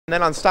And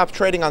then on Stop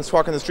Trading on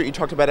Squawk on the Street, you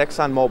talked about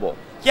ExxonMobil.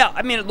 Yeah,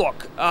 I mean,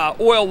 look,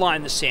 oil line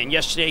in the sand.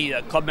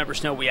 Yesterday, club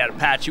members know we had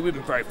Apache. We've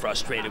been very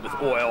frustrated with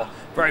oil,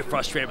 very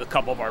frustrated with a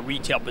couple of our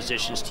retail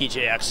positions,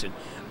 TJX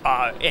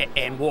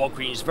and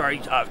Walgreens,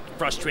 very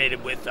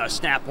frustrated with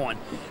Snap-on.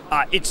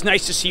 It's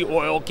nice to see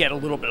oil get a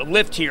little bit of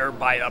lift here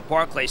by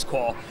Barclays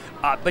call,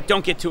 but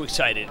don't get too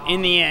excited.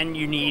 In the end,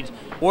 you need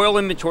oil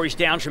inventories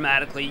down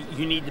dramatically,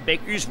 you need the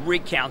Baker Hughs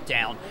rig count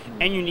down,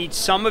 and you need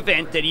some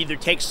event that either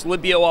takes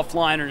Libya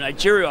offline or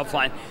Nigeria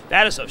offline.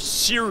 That is a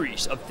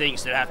series of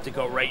things that have to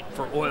go right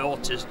for oil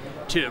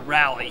to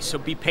rally. So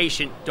be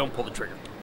patient, don't pull the trigger.